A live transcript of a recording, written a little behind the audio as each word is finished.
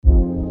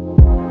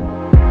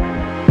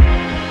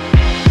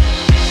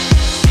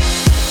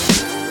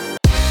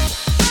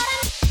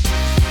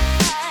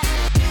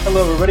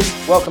Hello,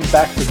 everybody. Welcome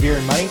back to Beer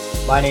and Money.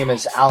 My name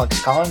is Alex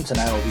Collins, and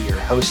I will be your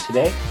host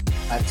today.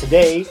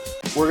 Today,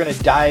 we're going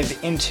to dive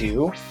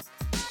into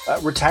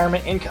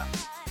retirement income,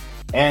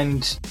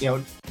 and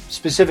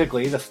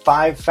specifically the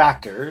 5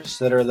 factors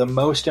that are the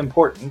most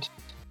important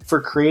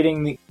for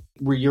creating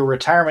your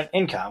retirement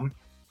income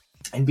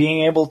and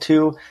being able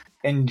to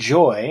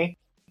enjoy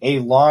a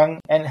long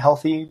and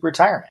healthy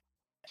retirement.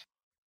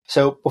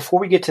 So, before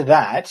we get to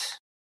that,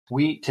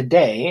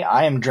 today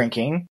I am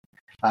drinking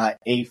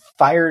a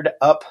Fired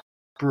Up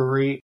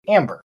Brewery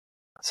Amber.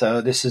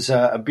 So this is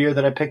a beer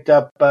that I picked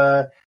up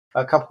a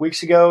couple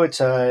weeks ago. It's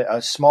a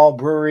small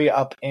brewery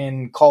up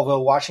in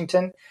Colville,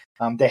 Washington.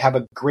 They have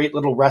a great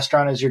little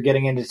restaurant as you're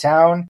getting into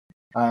town.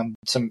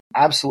 Some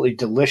absolutely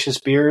delicious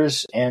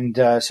beers and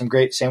some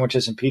great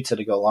sandwiches and pizza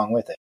to go along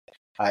with it.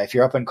 If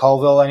you're up in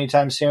Colville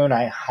anytime soon,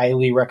 I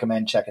highly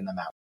recommend checking them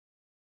out.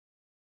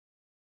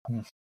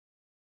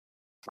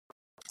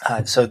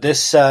 So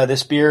this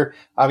beer,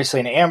 obviously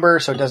an amber,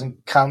 so it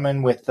doesn't come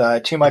in with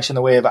too much in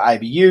the way of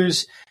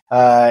IBUs.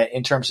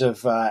 In terms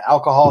of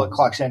alcohol, it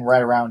clocks in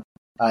right around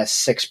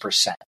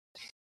 6%.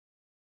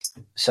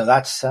 So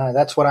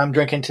that's what I'm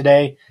drinking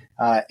today.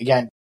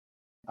 Again,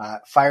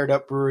 Fired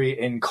Up Brewery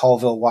in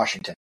Colville,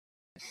 Washington.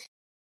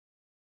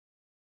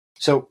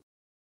 So,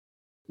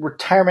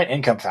 retirement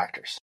income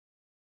factors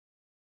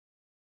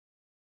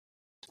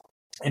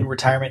and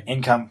retirement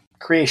income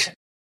creation.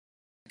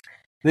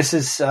 This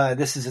is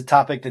a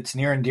topic that's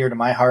near and dear to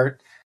my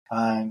heart.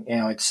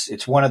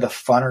 It's one of the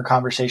funner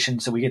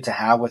conversations that we get to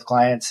have with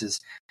clients is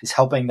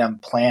helping them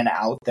plan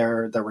out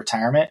their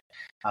retirement,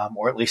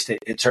 or at least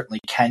it certainly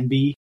can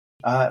be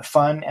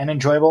fun and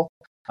enjoyable.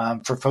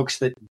 For folks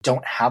that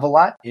don't have a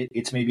lot,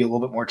 it's maybe a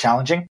little bit more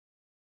challenging.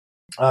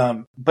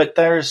 But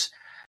there's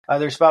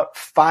about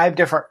 5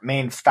 different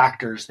main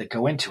factors that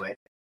go into it.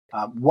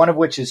 One of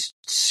which is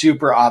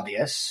super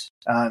obvious,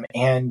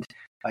 and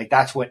like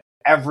that's what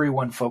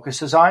everyone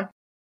focuses on.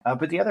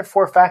 But the other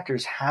 4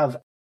 factors have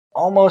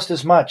almost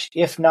as much,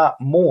 if not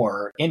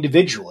more,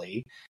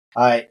 individually,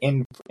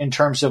 in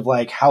terms of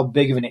like how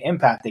big of an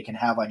impact they can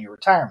have on your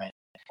retirement.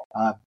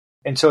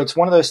 And so it's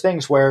one of those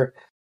things where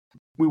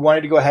we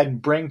wanted to go ahead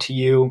and bring to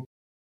you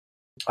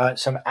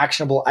some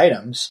actionable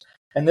items.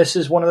 And this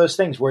is one of those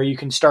things where you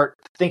can start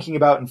thinking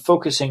about and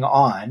focusing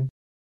on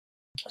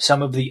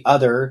some of the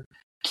other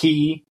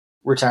key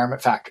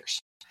retirement factors.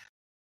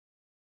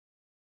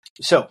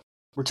 So,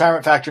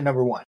 retirement factor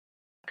number 1.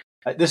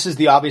 This is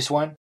the obvious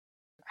one.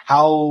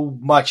 How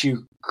much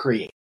you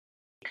create.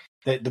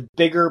 The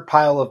bigger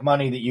pile of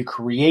money that you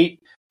create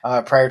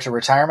prior to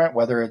retirement,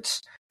 whether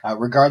it's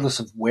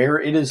regardless of where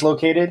it is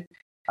located,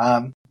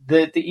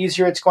 the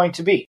easier it's going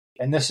to be.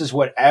 And this is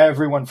what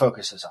everyone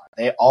focuses on.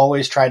 They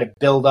always try to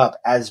build up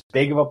as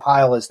big of a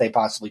pile as they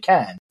possibly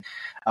can,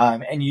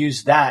 and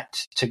use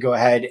that to go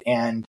ahead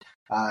and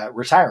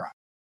retire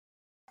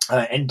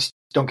on. And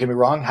don't get me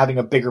wrong, having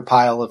a bigger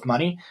pile of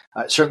money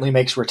certainly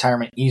makes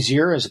retirement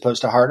easier as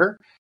opposed to harder.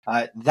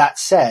 That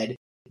said,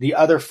 the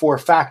other 4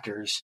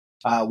 factors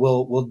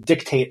will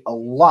dictate a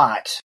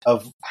lot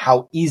of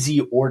how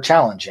easy or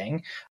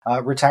challenging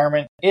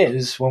retirement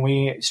is when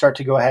we start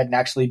to go ahead and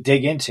actually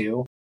dig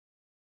into,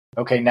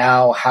 okay,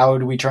 now how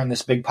do we turn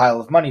this big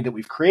pile of money that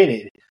we've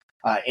created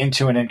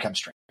into an income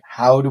stream?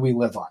 How do we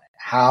live on it?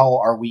 How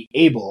are we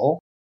able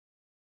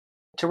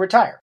to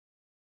retire?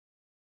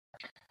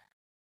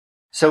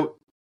 So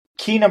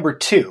key number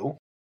 2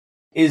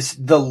 is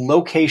the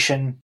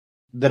location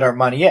that our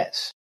money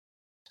is.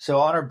 So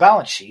on our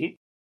balance sheet,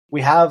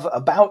 we have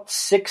about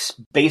 6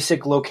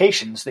 basic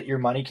locations that your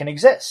money can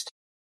exist.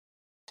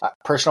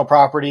 Personal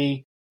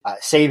property,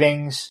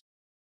 savings,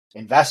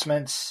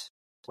 investments,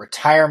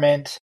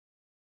 retirement,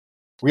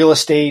 real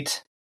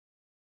estate,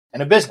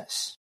 and a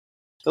business.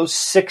 Those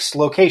 6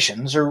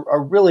 locations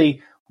are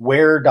really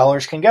where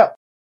dollars can go.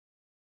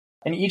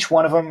 And each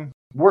one of them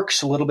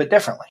works a little bit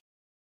differently.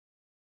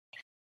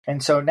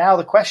 And so now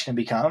the question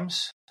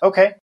becomes,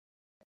 okay,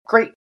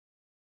 great.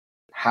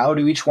 How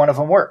do each one of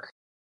them work?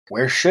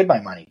 Where should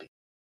my money be?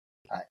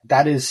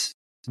 That is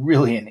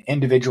really an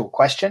individual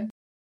question,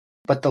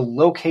 but the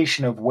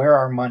location of where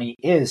our money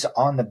is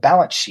on the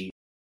balance sheet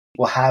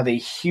will have a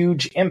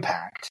huge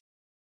impact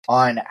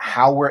on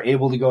how we're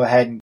able to go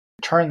ahead and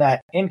turn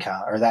that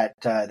income or that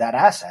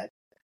asset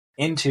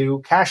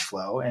into cash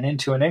flow and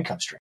into an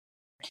income stream.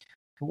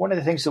 One of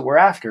the things that we're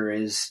after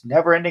is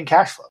never-ending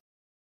cash flow.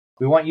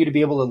 We want you to be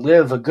able to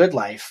live a good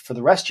life for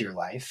the rest of your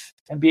life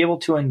and be able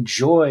to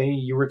enjoy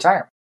your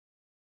retirement.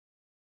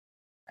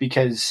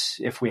 Because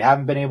if we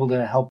haven't been able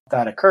to help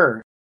that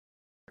occur,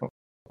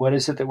 what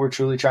is it that we're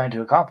truly trying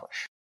to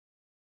accomplish?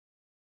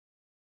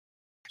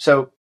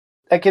 So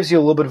that gives you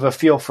a little bit of a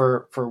feel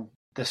for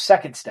the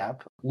second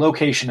step,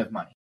 location of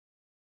money.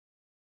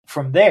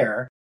 From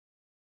there,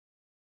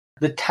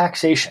 the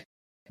taxation.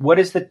 What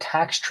is the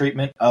tax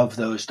treatment of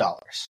those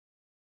dollars?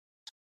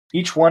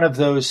 Each one of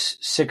those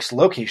 6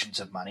 locations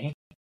of money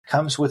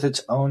comes with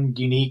its own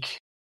unique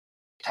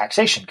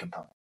taxation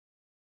component.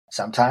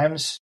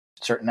 Sometimes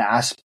certain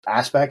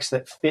aspects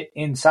that fit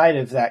inside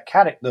of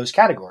those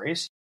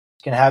categories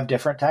can have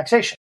different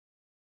taxation.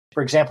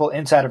 For example,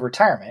 inside of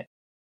retirement,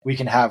 we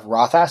can have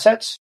Roth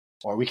assets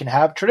or we can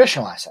have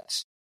traditional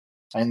assets.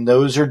 And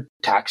those are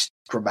taxed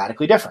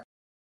dramatically different.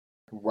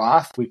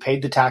 Roth, we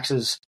paid the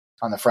taxes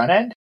on the front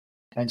end.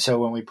 And so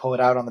when we pull it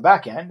out on the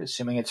back end,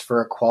 assuming it's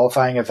for a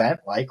qualifying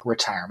event like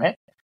retirement,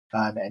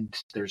 and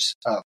there's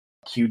a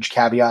huge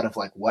caveat of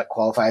like what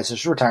qualifies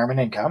as retirement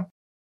income.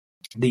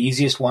 The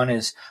easiest one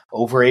is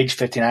over age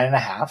 59 and a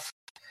half.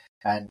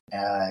 And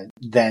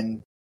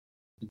then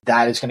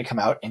that is going to come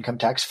out income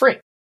tax free.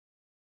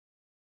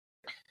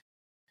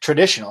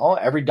 Traditional,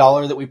 every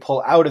dollar that we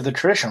pull out of the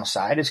traditional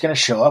side is going to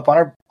show up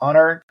on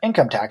our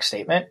income tax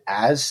statement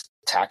as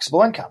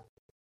taxable income.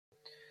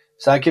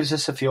 So that gives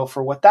us a feel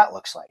for what that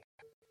looks like.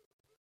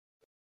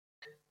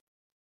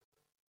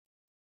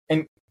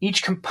 And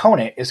each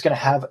component is going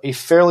to have a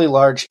fairly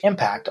large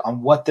impact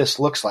on what this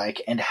looks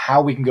like and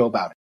how we can go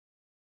about it.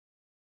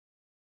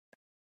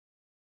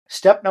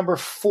 Step number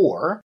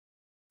 4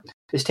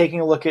 is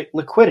taking a look at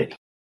liquidity.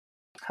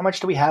 How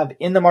much do we have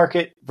in the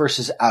market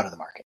versus out of the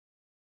market?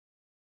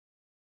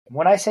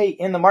 When I say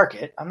in the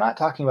market, I'm not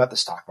talking about the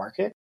stock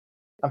market.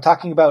 I'm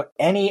talking about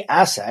any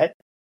asset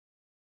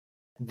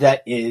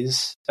that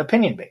is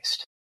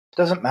opinion-based. It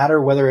doesn't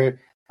matter whether,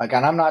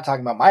 again, I'm not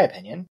talking about my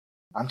opinion.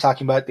 I'm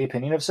talking about the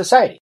opinion of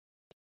society.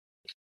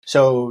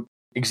 So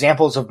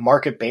examples of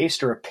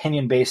market-based or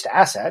opinion-based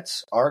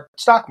assets are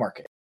stock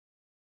market,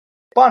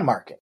 bond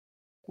market,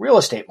 real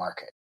estate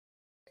market,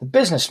 the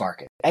business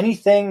market,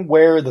 anything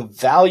where the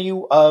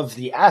value of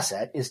the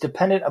asset is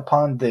dependent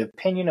upon the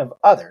opinion of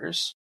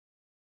others,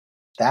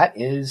 that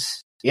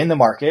is in the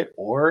market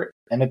or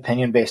an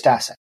opinion-based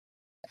asset.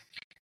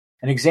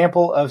 An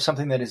example of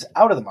something that is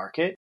out of the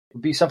market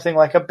would be something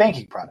like a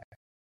banking product,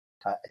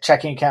 a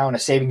checking account, a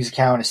savings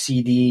account, a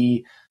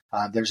CD.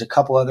 There's a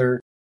couple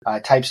other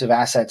types of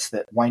assets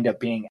that wind up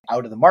being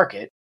out of the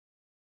market.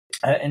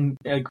 And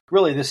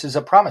really, this is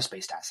a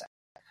promise-based asset.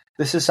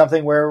 This is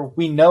something where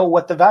we know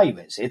what the value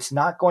is. It's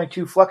not going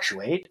to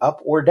fluctuate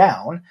up or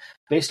down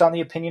based on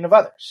the opinion of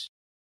others.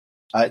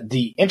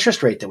 The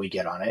interest rate that we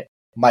get on it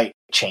might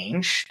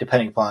change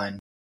depending upon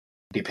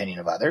the opinion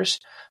of others,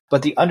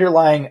 but the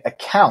underlying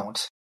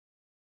account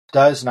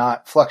does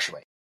not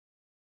fluctuate.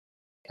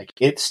 Like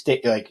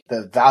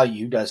the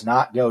value does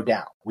not go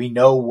down. We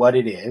know what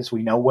it is.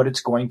 We know what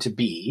it's going to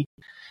be,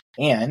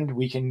 and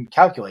we can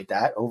calculate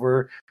that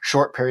over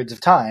short periods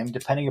of time,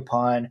 depending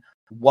upon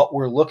what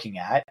we're looking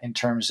at in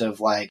terms of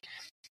like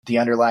the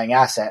underlying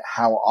asset,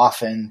 how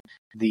often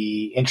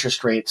the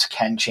interest rates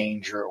can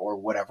change or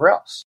whatever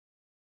else.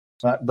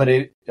 But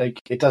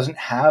it doesn't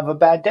have a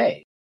bad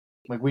day.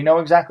 Like we know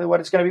exactly what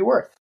it's going to be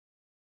worth.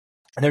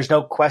 And there's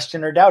no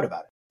question or doubt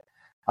about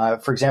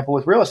it. For example,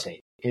 with real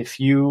estate, if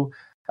you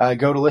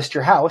go to list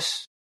your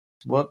house,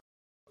 well,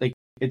 like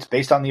it's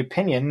based on the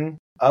opinion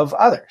of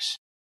others,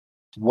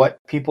 what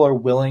people are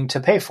willing to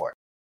pay for it.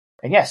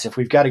 And yes, if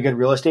we've got a good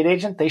real estate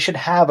agent, they should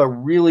have a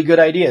really good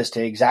idea as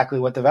to exactly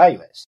what the value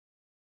is.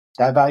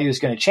 That value is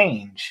going to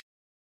change,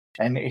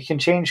 and it can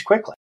change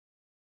quickly.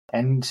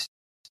 And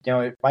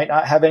it might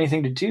not have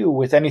anything to do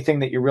with anything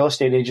that your real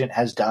estate agent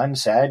has done,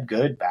 said,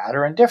 good, bad,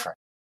 or indifferent.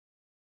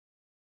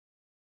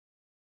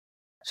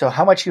 So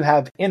how much you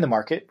have in the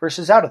market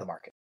versus out of the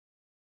market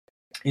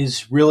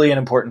is really an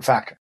important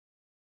factor.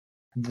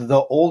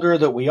 The older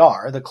that we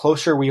are, the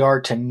closer we are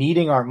to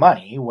needing our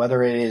money,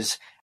 whether it is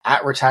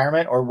at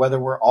retirement or whether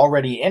we're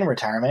already in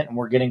retirement and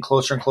we're getting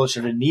closer and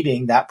closer to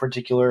needing that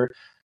particular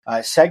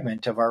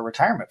segment of our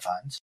retirement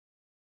funds,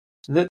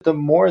 the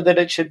more that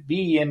it should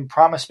be in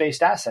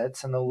promise-based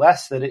assets and the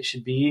less that it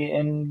should be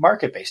in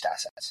market-based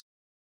assets.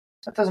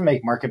 That doesn't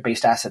make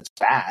market-based assets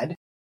bad.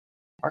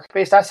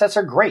 Market-based assets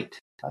are great.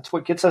 That's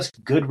what gets us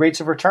good rates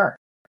of return.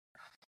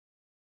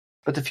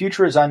 But the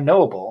future is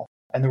unknowable,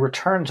 and the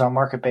returns on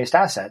market-based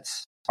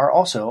assets are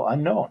also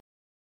unknown.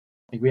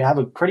 Like we have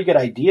a pretty good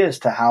idea as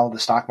to how the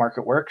stock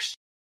market works.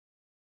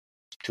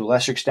 To a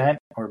lesser extent,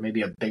 or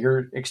maybe a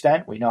bigger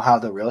extent, we know how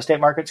the real estate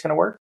market's going to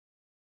work.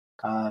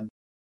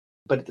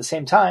 But at the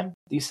same time,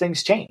 these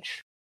things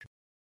change.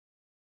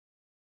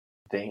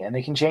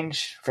 They can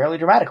change fairly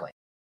dramatically.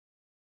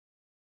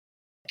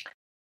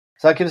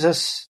 So that gives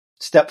us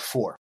step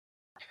 4.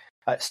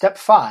 Step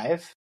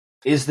 5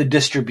 is the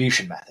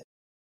distribution method.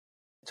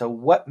 So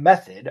what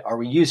method are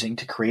we using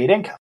to create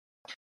income?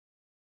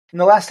 And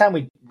the last time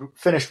we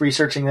finished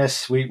researching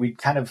this, we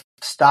kind of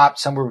stopped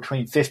somewhere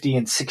between 50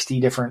 and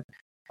 60 different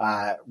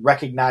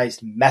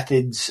recognized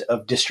methods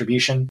of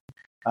distribution,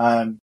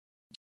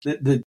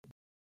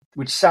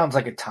 which sounds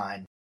like a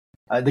ton.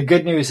 The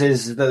good news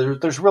is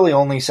there's really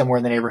only somewhere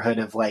in the neighborhood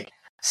of like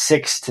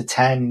 6 to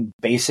 10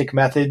 basic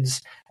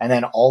methods, and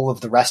then all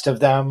of the rest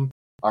of them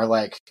are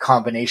like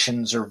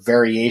combinations or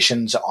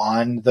variations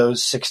on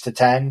those 6 to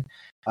 10.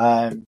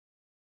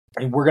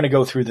 And we're going to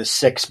go through the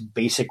 6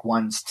 basic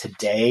ones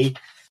today.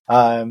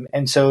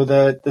 And so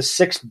the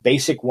 6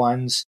 basic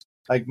ones,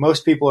 like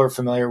most people are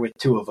familiar with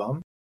 2 of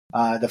them.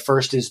 The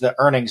first is the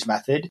earnings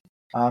method.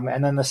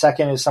 And then the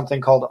second is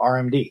something called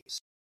RMDs.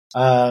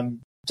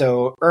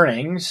 So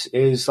earnings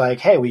is like,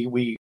 hey,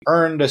 we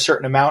earned a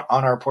certain amount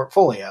on our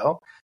portfolio,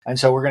 and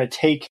so we're going to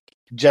take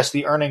just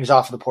the earnings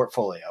off of the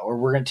portfolio, or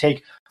we're going to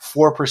take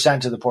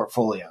 4% of the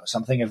portfolio,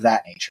 something of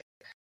that nature.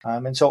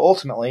 And so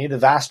ultimately, the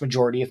vast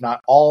majority, if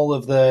not all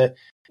of the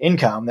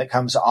income that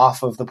comes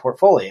off of the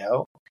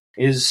portfolio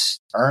is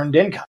earned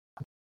income.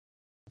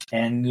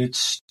 And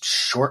it's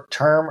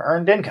short-term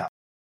earned income.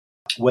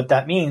 What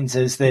that means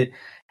is that,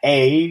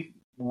 A,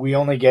 we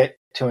only get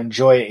to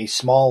enjoy a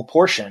small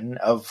portion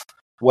of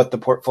what the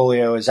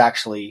portfolio has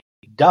actually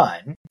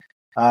done.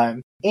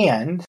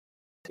 And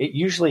it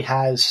usually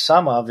has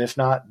some of, if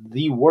not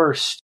the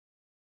worst,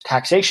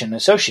 taxation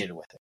associated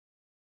with it.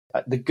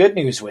 The good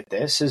news with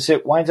this is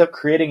it winds up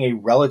creating a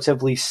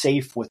relatively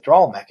safe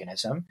withdrawal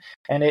mechanism,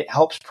 and it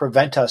helps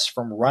prevent us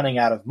from running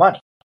out of money.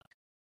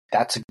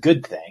 That's a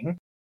good thing.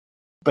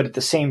 But at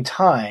the same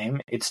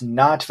time, it's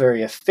not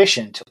very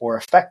efficient or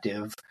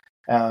effective.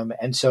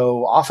 And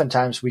so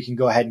oftentimes we can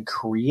go ahead and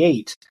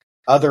create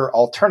other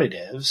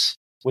alternatives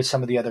with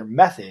some of the other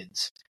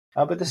methods.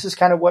 But this is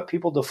kind of what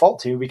people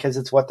default to because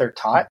it's what they're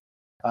taught.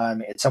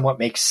 It somewhat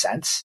makes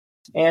sense.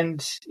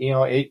 And,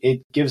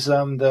 it gives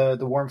them the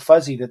warm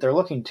fuzzy that they're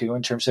looking to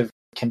in terms of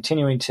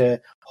continuing to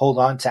hold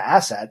on to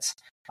assets,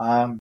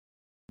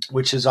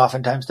 which is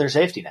oftentimes their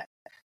safety net.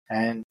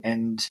 And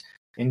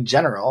in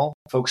general,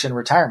 folks in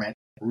retirement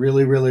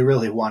really, really,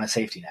 really want a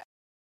safety net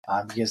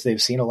because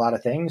they've seen a lot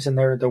of things and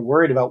they're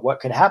worried about what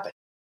could happen.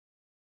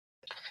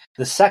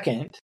 The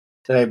second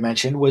that I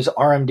mentioned was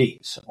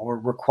RMDs, or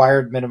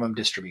required minimum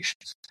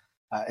distributions.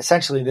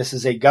 Essentially, this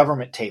is a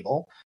government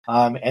table,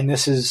 and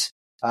this is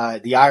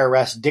the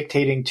IRS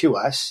dictating to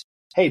us,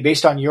 hey,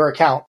 based on your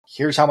account,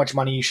 here's how much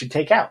money you should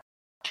take out.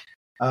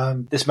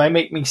 This might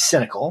make me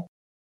cynical.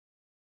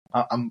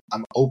 I'm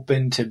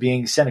open to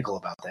being cynical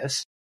about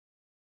this,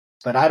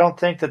 but I don't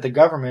think that the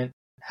government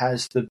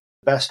has the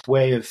best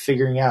way of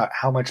figuring out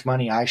how much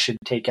money I should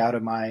take out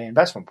of my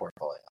investment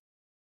portfolio.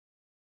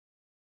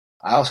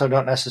 I also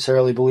don't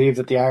necessarily believe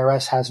that the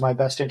IRS has my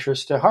best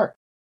interest at heart.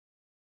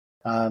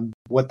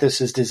 What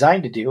this is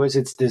designed to do is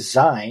it's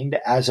designed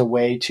as a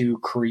way to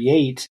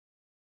create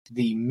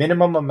the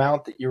minimum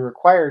amount that you're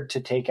required to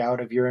take out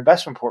of your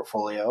investment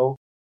portfolio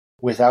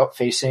without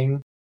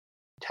facing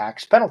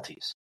tax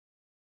penalties.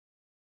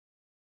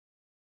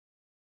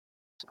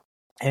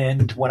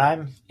 And when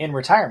I'm in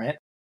retirement,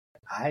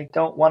 I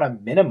don't want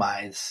to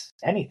minimize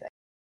anything.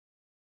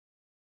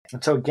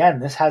 And so again,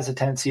 this has a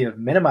tendency of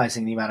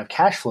minimizing the amount of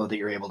cash flow that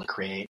you're able to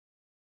create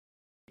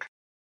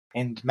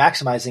and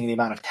maximizing the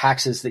amount of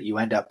taxes that you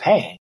end up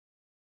paying.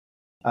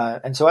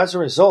 And so as a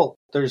result,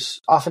 there's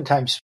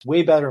oftentimes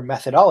way better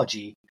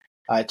methodology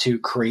to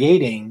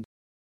creating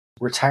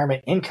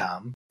retirement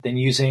income than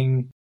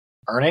using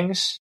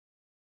earnings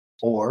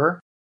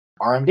or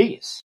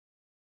RMDs.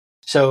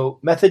 So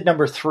method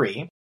number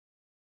 3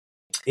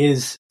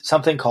 is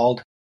something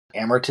called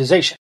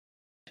amortization.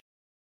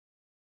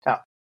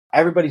 Now,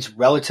 everybody's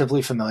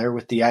relatively familiar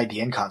with the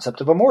idea and concept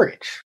of a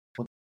mortgage.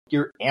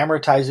 You're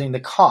amortizing the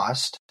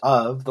cost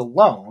of the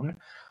loan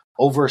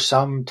over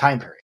some time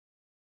period.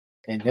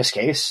 In this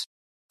case,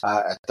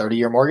 a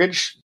 30-year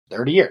mortgage,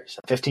 30 years.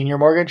 A 15-year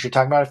mortgage, you're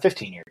talking about a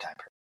 15-year time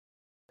period.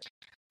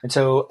 And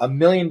so $1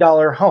 million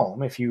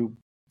home, if you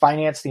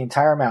finance the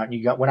entire amount and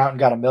you went out and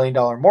got $1 million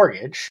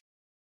mortgage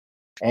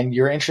and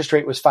your interest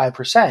rate was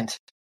 5%,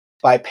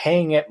 by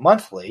paying it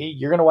monthly,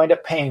 you're going to wind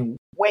up paying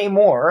way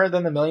more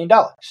than the $1 million.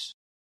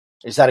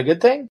 Is that a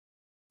good thing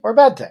or a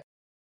bad thing?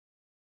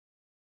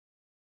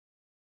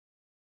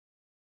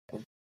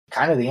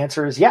 Kind of the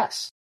answer is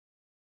yes.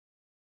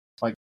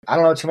 Like, I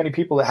don't know too many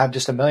people that have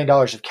just $1 million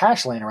of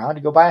cash laying around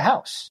to go buy a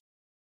house.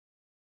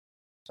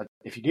 But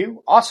if you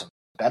do, awesome.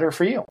 Better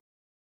for you.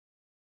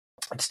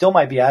 It still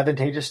might be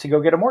advantageous to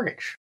go get a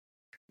mortgage.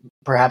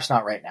 Perhaps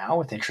not right now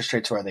with interest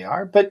rates where they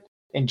are, but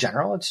in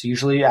general, it's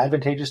usually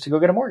advantageous to go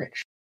get a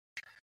mortgage,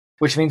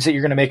 which means that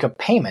you're going to make a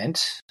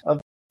payment of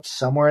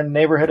somewhere in the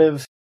neighborhood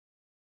of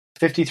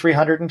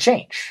 $5,300 and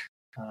change.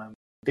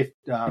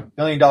 $1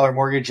 million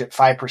mortgage at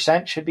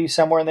 5% should be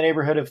somewhere in the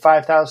neighborhood of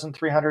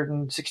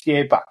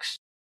 $5,368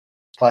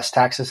 plus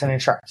taxes and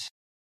insurance.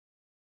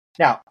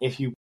 Now, if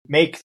you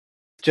make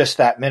just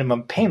that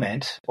minimum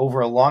payment over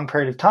a long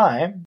period of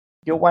time,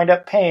 you'll wind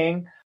up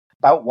paying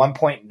about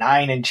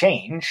 1.9 and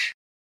change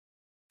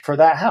for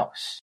that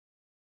house.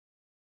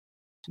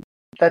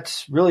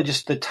 That's really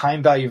just the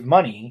time value of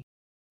money,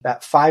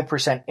 that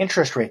 5%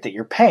 interest rate that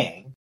you're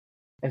paying.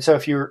 And so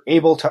if you're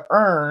able to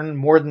earn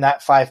more than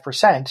that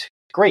 5%,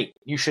 great.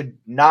 You should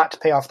not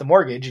pay off the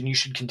mortgage and you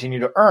should continue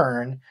to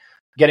earn,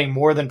 getting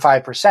more than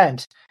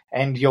 5%,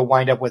 and you'll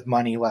wind up with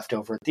money left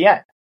over at the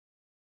end.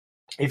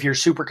 If you're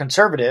super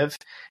conservative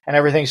and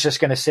everything's just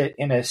going to sit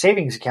in a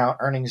savings account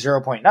earning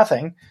 0.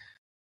 nothing,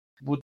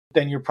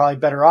 then you're probably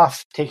better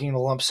off taking the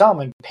lump sum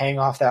and paying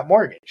off that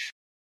mortgage,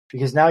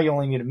 because now you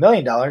only need $1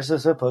 million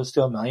as opposed to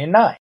 $1.9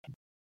 million.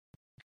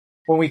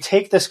 When we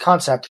take this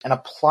concept and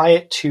apply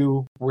it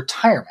to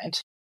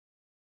retirement,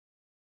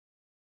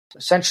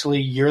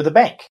 essentially you're the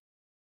bank.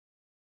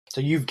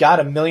 So you've got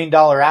 $1 million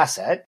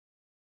asset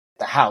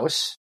the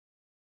house.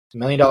 The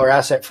 $1 million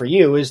asset for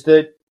you is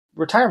the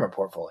retirement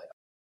portfolio.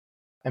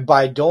 And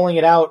by doling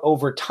it out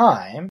over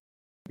time,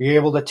 you're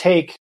able to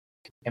take,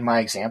 in my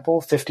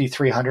example,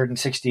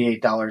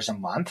 $5,368 a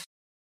month,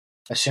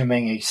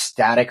 assuming a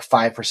static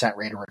 5%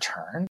 rate of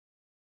return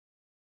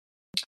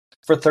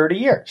for 30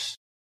 years.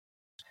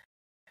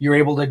 You're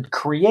able to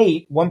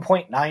create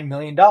 $1.9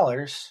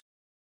 million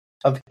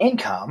of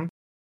income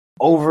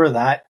over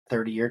that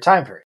 30-year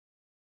time period.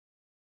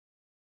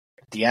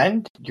 At the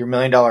end, your $1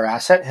 million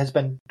asset has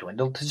been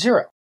dwindled to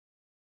zero.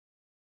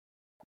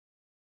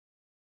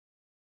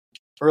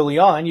 Early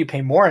on, you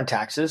pay more in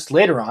taxes.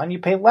 Later on, you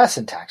pay less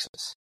in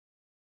taxes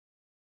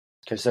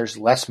because there's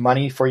less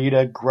money for you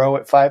to grow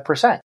at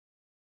 5%.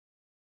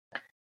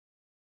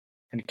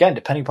 And again,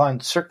 depending upon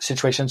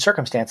situation and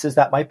circumstances,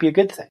 that might be a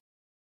good thing.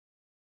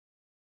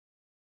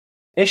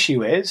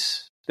 Issue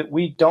is that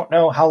we don't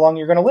know how long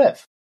you're going to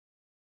live.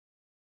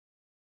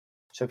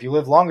 So if you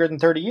live longer than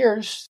 30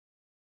 years,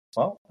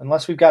 well,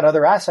 unless we've got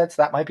other assets,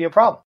 that might be a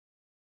problem.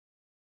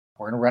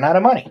 We're going to run out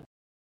of money.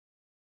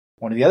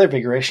 One of the other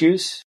bigger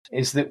issues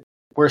is that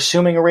we're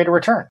assuming a rate of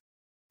return.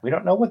 We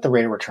don't know what the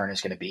rate of return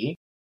is going to be.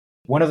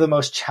 One of the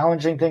most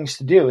challenging things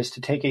to do is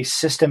to take a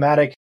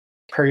systematic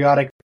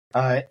periodic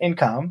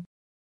income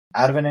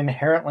out of an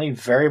inherently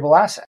variable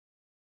asset.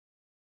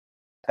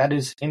 That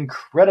is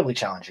incredibly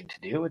challenging to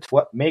do. It's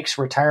what makes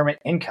retirement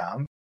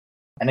income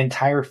an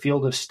entire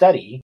field of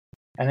study,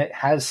 and it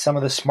has some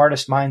of the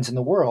smartest minds in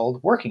the world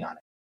working on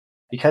it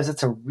because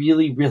it's a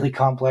really, really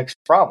complex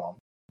problem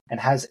and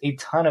has a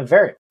ton of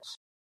variables.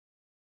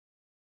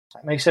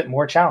 That makes it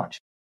more challenging.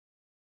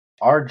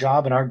 Our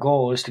job and our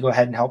goal is to go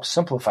ahead and help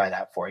simplify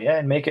that for you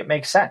and make it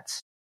make sense.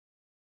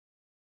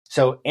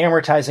 So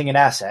amortizing an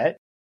asset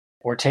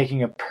or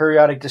taking a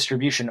periodic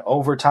distribution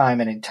over time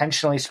and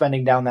intentionally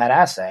spending down that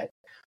asset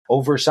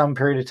over some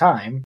period of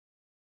time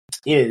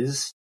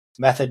is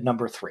method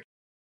number 3.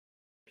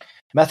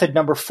 Method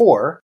number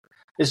 4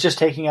 is just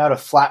taking out a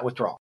flat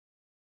withdrawal.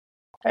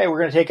 Hey, we're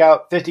going to take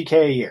out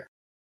 $50K a year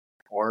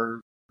or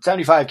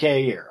 $75K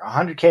a year,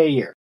 $100K a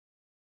year.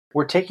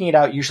 We're taking it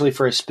out usually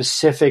for a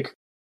specific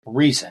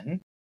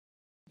reason,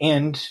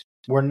 and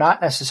we're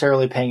not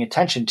necessarily paying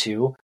attention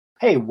to,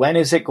 hey, when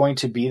is it going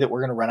to be that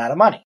we're going to run out of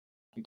money?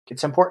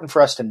 It's important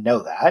for us to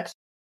know that,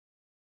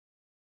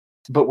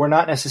 but we're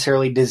not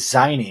necessarily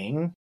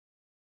designing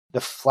the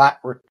flat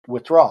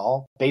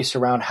withdrawal based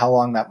around how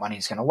long that money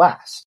is going to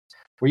last.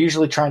 We're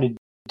usually trying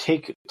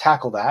to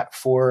tackle that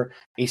for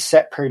a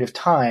set period of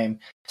time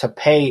to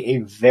pay a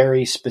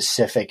very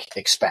specific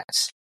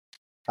expense.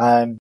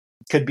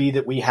 Could be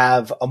that we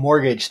have a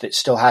mortgage that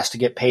still has to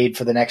get paid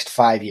for the next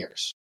 5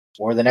 years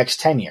or the next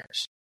 10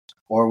 years,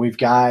 or we've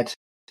got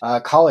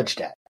college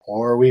debt,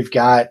 or we've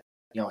got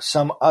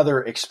some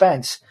other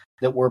expense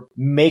that we're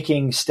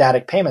making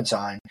static payments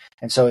on,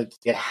 and so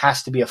it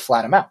has to be a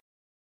flat amount.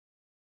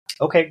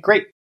 Okay,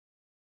 great.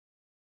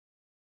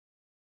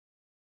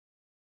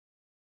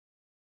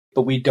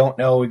 But we don't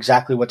know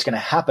exactly what's going to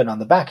happen on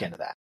the back end of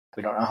that.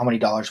 We don't know how many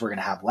dollars we're going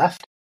to have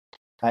left.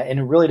 And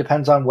it really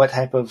depends on what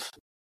type of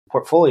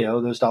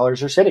portfolio those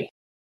dollars are sitting.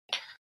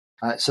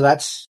 So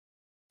that's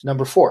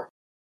number 4.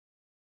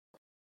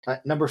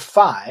 Number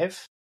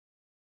 5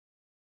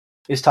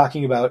 is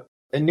talking about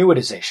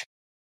annuitization.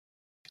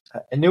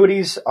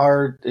 Annuities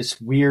are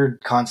this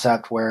weird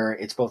concept where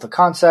it's both a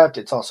concept,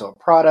 it's also a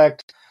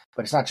product,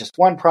 but it's not just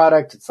one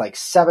product, it's like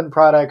 7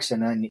 products,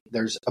 and then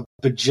there's a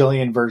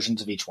bajillion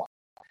versions of each one.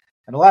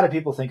 And a lot of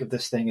people think of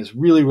this thing as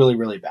really, really,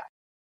 really bad.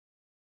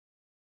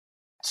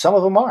 Some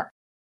of them are.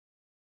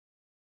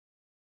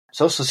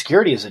 Social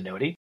Security is an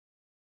annuity.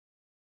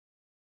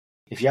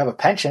 If you have a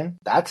pension,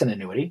 that's an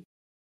annuity.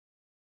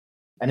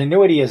 An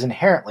annuity is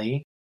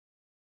inherently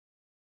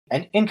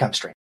an income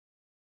stream.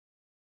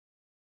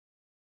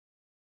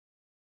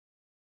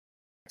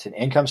 It's an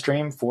income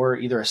stream for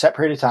either a set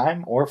period of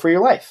time or for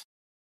your life.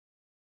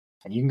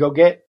 And you can go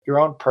get your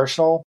own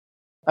personal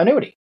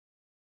annuity.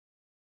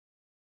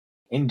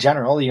 In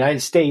general, the United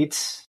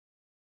States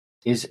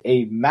is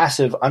a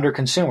massive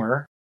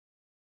underconsumer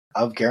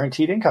of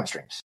guaranteed income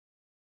streams.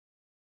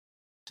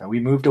 So we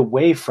moved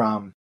away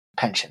from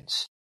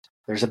pensions.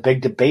 There's a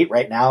big debate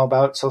right now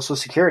about Social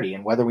Security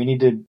and whether we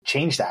need to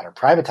change that or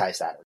privatize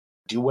that or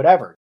do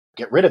whatever,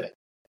 get rid of it.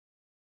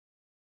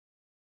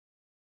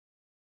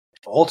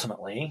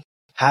 Ultimately,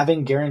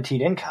 having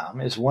guaranteed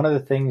income is one of the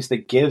things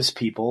that gives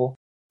people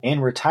in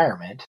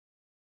retirement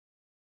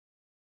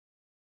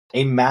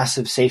a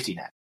massive safety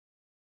net.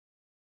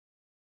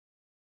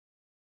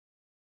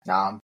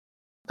 Now, I'm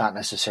not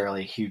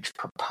necessarily a huge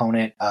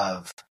proponent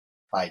of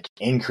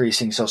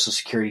increasing Social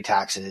Security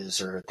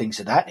taxes or things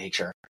of that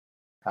nature,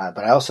 but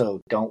I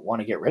also don't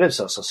want to get rid of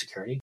Social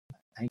Security.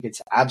 I think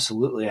it's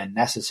absolutely a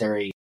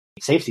necessary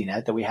safety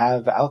net that we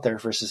have out there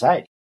for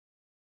society.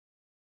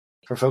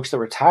 For folks that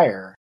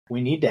retire,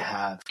 we need to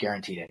have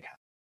guaranteed income.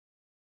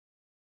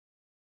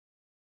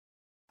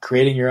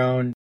 Creating your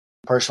own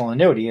personal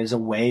annuity is a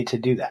way to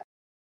do that.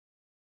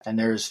 And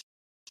there's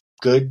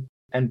good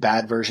and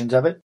bad versions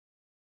of it.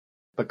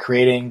 But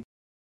creating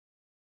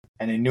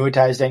an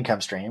annuitized income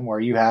stream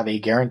where you have a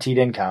guaranteed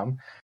income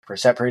for a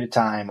set period of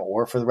time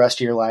or for the rest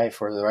of your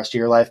life or the rest of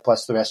your life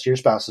plus the rest of your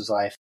spouse's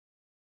life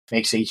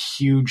makes a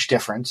huge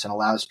difference and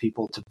allows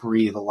people to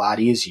breathe a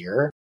lot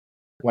easier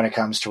when it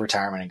comes to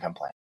retirement income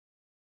planning.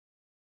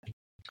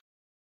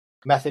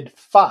 Method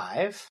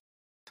 5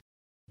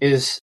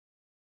 is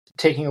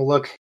taking a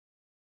look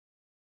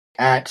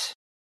at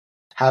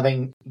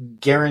having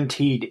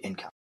guaranteed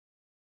income.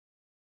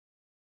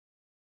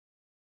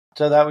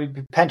 So that would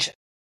be pension.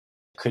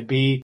 Could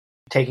be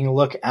taking a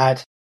look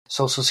at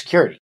Social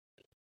Security.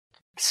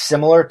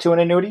 Similar to an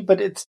annuity, but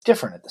it's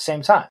different at the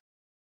same time.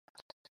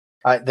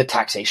 The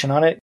taxation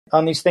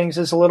on these things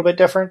is a little bit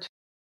different.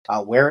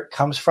 Where it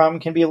comes from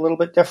can be a little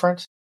bit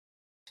different.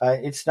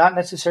 It's not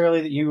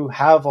necessarily that you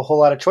have a whole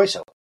lot of choice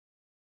over.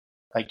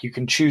 Like you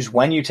can choose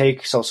when you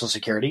take Social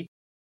Security.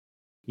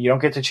 You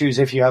don't get to choose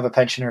if you have a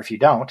pension or if you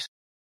don't,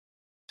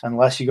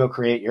 unless you go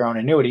create your own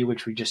annuity,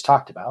 which we just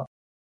talked about.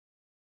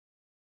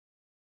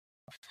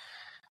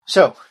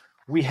 So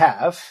we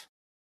have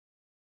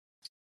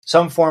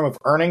some form of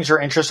earnings or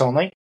interest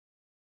only,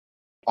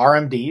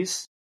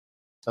 RMDs.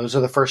 Those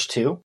are the first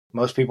two.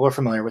 Most people are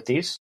familiar with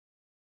these.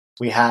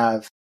 We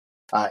have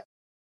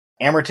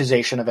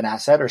amortization of an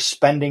asset or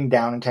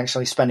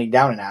intentionally spending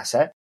down an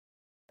asset.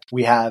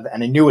 We have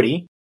an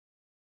annuity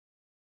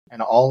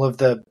and all of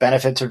the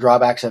benefits or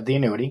drawbacks of the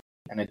annuity.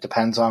 And it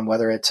depends on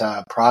whether it's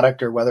a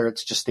product or whether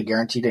it's just the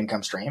guaranteed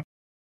income stream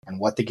and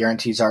what the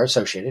guarantees are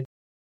associated.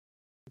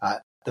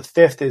 The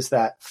fifth is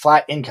that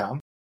flat income.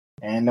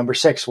 And number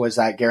 6 was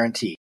that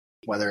guarantee,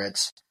 whether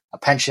it's a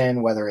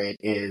pension, whether it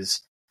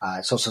is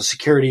Social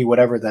Security,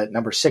 whatever that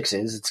number 6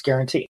 is, it's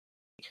guaranteed.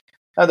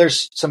 Now,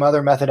 there's some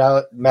other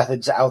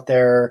methods out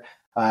there,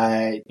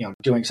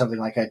 doing something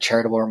like a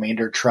charitable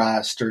remainder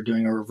trust or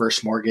doing a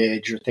reverse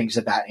mortgage or things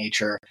of that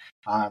nature.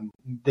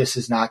 This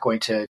is not going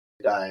to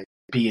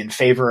be in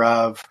favor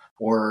of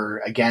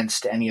or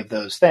against any of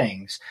those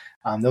things.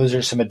 Those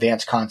are some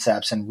advanced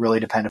concepts and really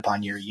depend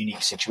upon your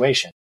unique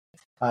situation.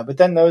 But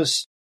then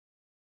those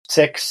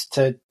 6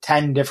 to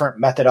 10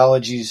 different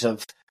methodologies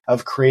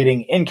of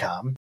creating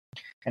income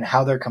and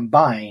how they're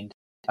combined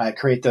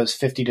create those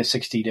 50 to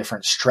 60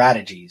 different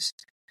strategies.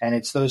 And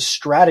it's those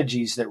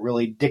strategies that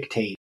really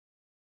dictate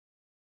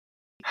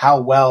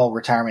how well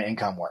retirement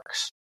income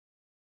works.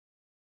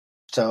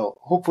 So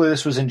hopefully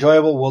this was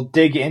enjoyable. We'll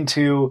dig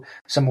into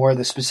some more of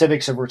the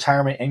specifics of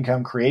retirement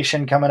income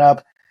creation coming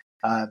up.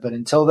 But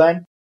until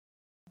then,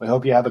 we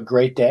hope you have a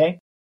great day.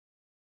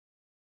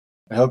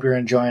 I hope you're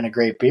enjoying a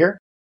great beer.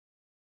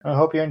 I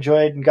hope you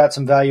enjoyed and got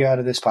some value out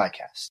of this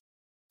podcast.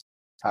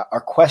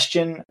 Our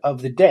question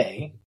of the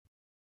day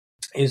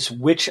is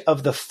which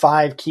of the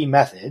 5 key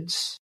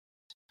methods,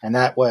 and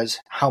that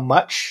was how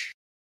much,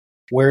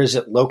 where is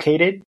it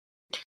located,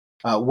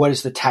 what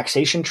is the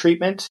taxation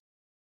treatment,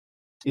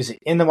 is it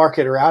in the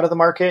market or out of the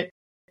market,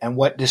 and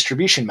what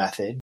distribution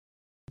method,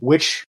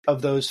 which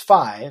of those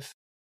 5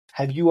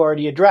 have you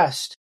already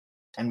addressed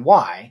and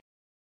why?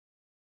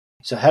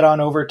 So head on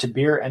over to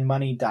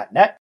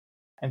beerandmoney.net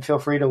and feel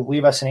free to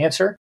leave us an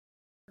answer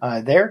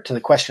there to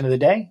the question of the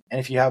day. And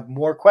if you have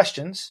more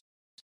questions,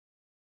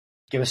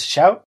 give us a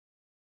shout,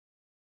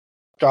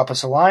 drop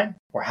us a line.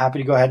 We're happy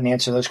to go ahead and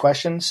answer those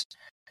questions,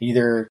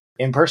 either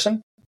in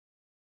person,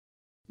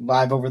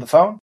 live over the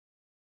phone,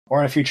 or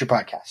in a future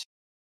podcast.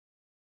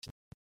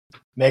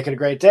 Make it a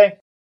great day,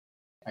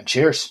 and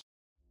cheers.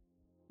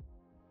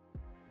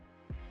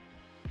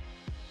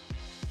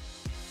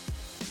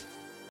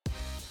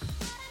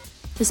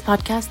 This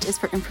podcast is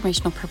for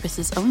informational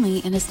purposes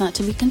only and is not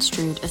to be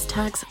construed as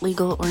tax,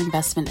 legal, or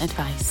investment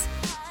advice.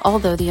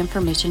 Although the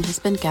information has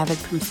been gathered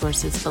from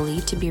sources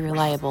believed to be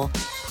reliable,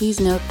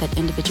 please note that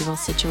individual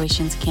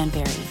situations can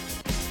vary.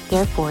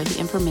 Therefore, the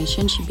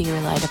information should be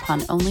relied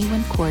upon only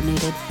when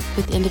coordinated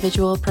with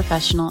individual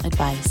professional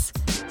advice.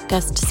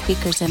 Guest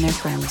speakers and their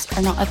firms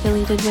are not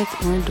affiliated with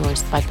or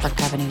endorsed by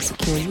Park Avenue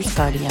Securities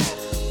Guardian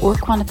or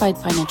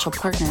Quantified Financial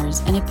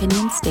Partners, and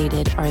opinions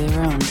stated are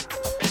their own.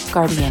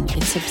 Guardian,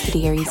 its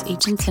subsidiaries,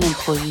 agents, and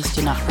employees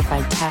do not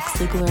provide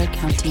tax, legal, or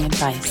accounting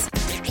advice.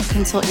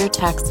 Consult your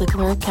tax,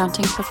 legal, or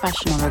accounting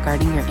professional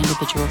regarding your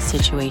individual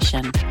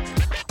situation.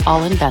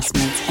 All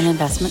investments and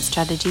investment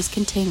strategies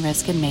contain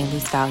risk and may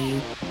lose value.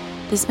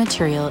 This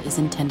material is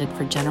intended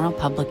for general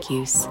public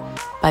use.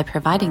 By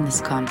providing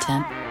this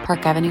content,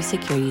 Park Avenue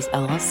Securities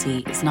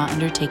LLC is not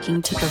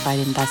undertaking to provide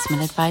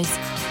investment advice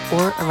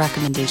or a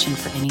recommendation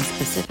for any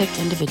specific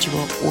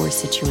individual or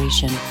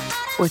situation,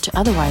 or to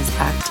otherwise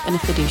act in a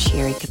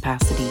fiduciary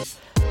capacity.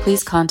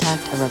 Please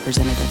contact a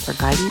representative for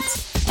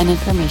guidance and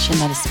information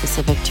that is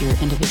specific to your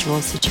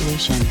individual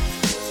situation.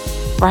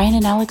 Brian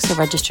and Alex are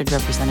registered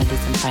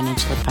representatives and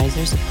financial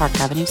advisors of Park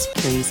Avenue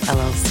Securities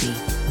LLC.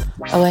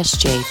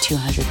 OSJ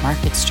 200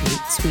 Market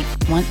Street, Suite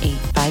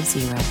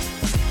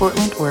 1850,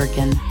 Portland,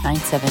 Oregon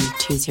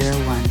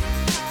 97201.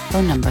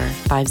 Phone number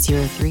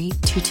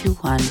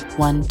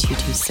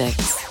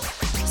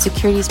 503-221-1226.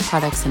 Securities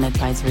products and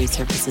advisory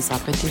services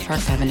offered through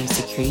Park Avenue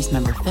Securities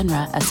member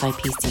FINRA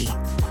SIPC.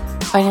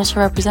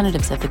 Financial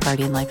representatives of the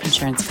Guardian Life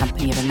Insurance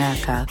Company of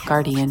America,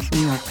 Guardian,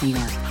 New York, New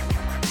York.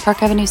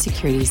 Park Avenue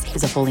Securities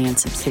is a wholly owned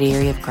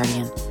subsidiary of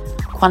Guardian.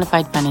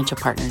 Quantified Financial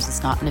Partners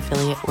is not an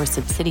affiliate or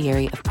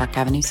subsidiary of Park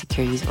Avenue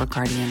Securities or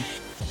Guardian.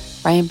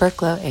 Ryan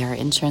Burklow, AR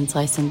Insurance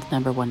License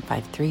Number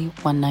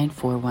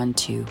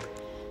 153-19412.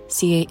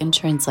 CA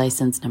Insurance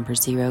License Number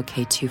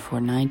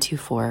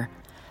 0K24924.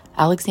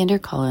 Alexander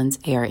Collins,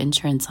 AR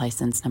Insurance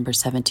License Number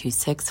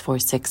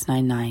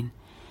 7264699.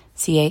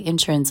 CA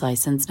Insurance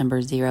License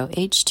Number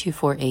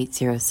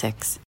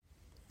 0H24806.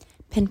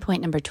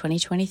 Pinpoint Number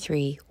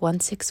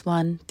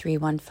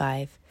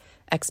 2023-161315.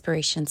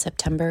 Expiration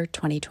September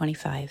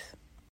 2025.